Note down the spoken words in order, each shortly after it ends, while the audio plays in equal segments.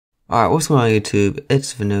Alright, what's going on YouTube?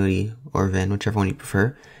 It's Vinuity, or Vin, whichever one you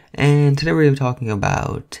prefer. And today we're going to be talking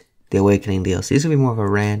about the Awakening DLC. This is going to be more of a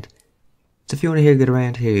rant. So if you want to hear a good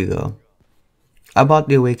rant, here you go. I bought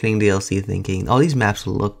the Awakening DLC thinking, oh, these maps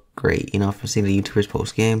look great. You know, from seeing the YouTubers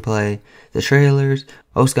post gameplay, the trailers,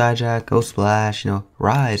 oh Skyjack, oh Splash,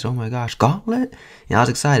 Rise, oh my gosh, Gauntlet. I was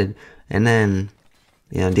excited. And then,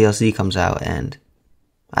 DLC comes out and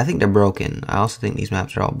I think they're broken. I also think these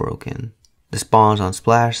maps are all broken. The spawns on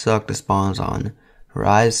Splash suck, the spawns on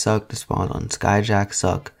Rise suck, the spawns on Skyjack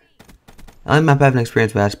suck. The only map I haven't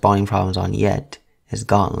experienced bad spawning problems on yet is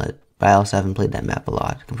Gauntlet, but I also haven't played that map a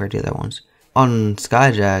lot compared to the other ones. On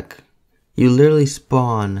Skyjack, you literally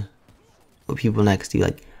spawn with people next to you.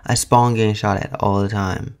 Like, I spawn getting shot at all the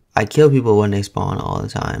time. I kill people when they spawn all the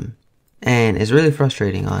time. And it's really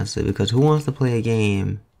frustrating, honestly, because who wants to play a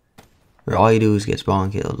game where all you do is get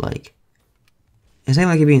spawn killed? Like, it's not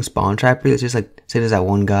like you're being spawn trapped. It's just like, say there's that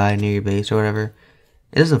one guy near your base or whatever.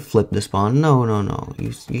 It doesn't flip the spawn. No.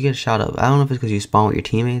 You get shot up. I don't know if it's because you spawn with your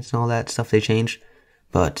teammates and all that stuff they changed.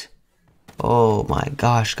 But, oh my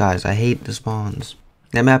gosh, guys, I hate the spawns.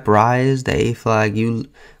 That map Rise, the A flag,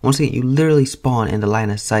 once again, you literally spawn in the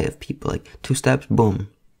line of sight of people. Like, 2 steps, boom.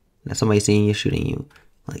 That's somebody seeing you, shooting you.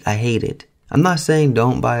 Like, I hate it. I'm not saying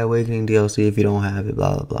don't buy Awakening DLC if you don't have it,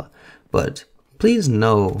 blah, blah, blah. But, please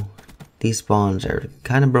know these spawns are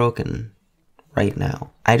kind of broken right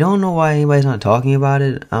now. I don't know why anybody's not talking about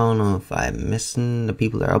it. I don't know if I'm missing the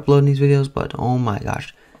people that are uploading these videos, but oh my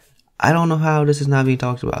gosh. I don't know how this is not being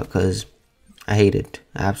talked about, because I hate it.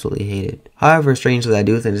 I absolutely hate it. However, strangely, I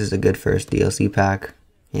do think this is a good first DLC pack.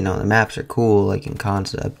 The maps are cool, like in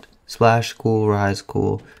concept. Splash, cool. Rise,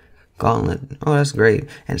 cool. Gauntlet, oh, that's great.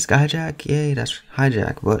 And Skyjack, yay, that's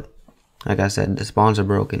hijack. But, like I said, the spawns are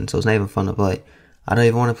broken, so it's not even fun to play. I don't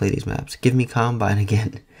even want to play these maps. Give me Combine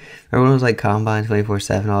again. Everyone was like Combine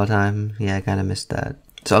 24/7 all the time. Yeah, I kind of missed that.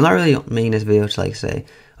 So I'm not really making this video to like say,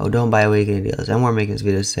 oh, don't buy Awakening DLC. I'm more making this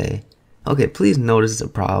video to say, okay, please know this is a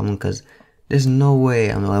problem, because there's no way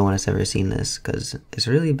I'm the only one that's ever seen this, because it's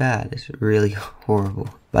really bad. It's really horrible.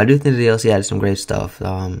 But I do think the DLC had some great stuff.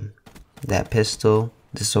 That pistol,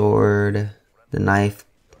 the sword, the knife,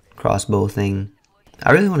 crossbow thing.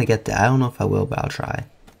 I really want to get that. I don't know if I will, but I'll try.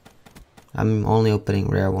 I'm only opening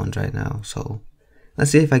rare ones right now, so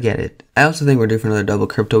let's see if I get it. I also think we're due for another double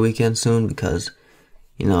crypto weekend soon, because,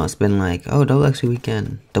 it's been like, oh, double XP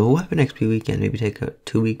weekend, double weapon XP weekend, maybe take a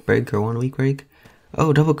 2-week break or 1-week break.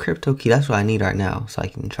 Oh, double crypto key, that's what I need right now, so I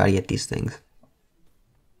can try to get these things.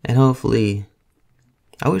 And hopefully,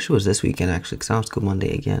 I wish it was this weekend actually, because I want to go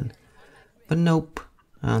Monday again. But nope,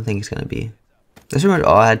 I don't think it's going to be. That's pretty much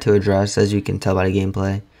all I had to address, as you can tell by the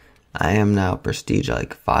gameplay. I am now prestige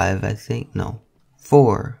like 5, I think. No,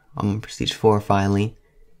 4. I'm on prestige 4 finally.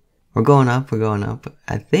 We're going up.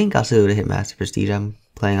 I think I'll still hit master prestige. I'm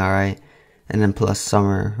playing alright. And then plus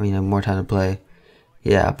summer, more time to play.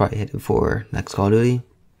 Yeah, I'll probably hit it for next Call of Duty.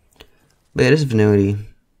 But yeah, this is Vinuity.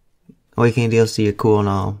 Awakening DLC, you're cool and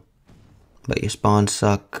all, but your spawns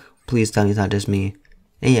suck. Please tell me it's not just me.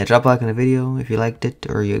 And yeah, drop a like on the video if you liked it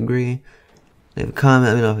or you agree. Leave a comment,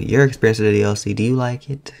 let me know your experience with the DLC. Do you like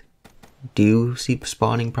it? Do you see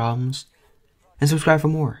spawning problems? And subscribe for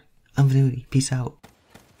more. I'm Vinuity. Peace out.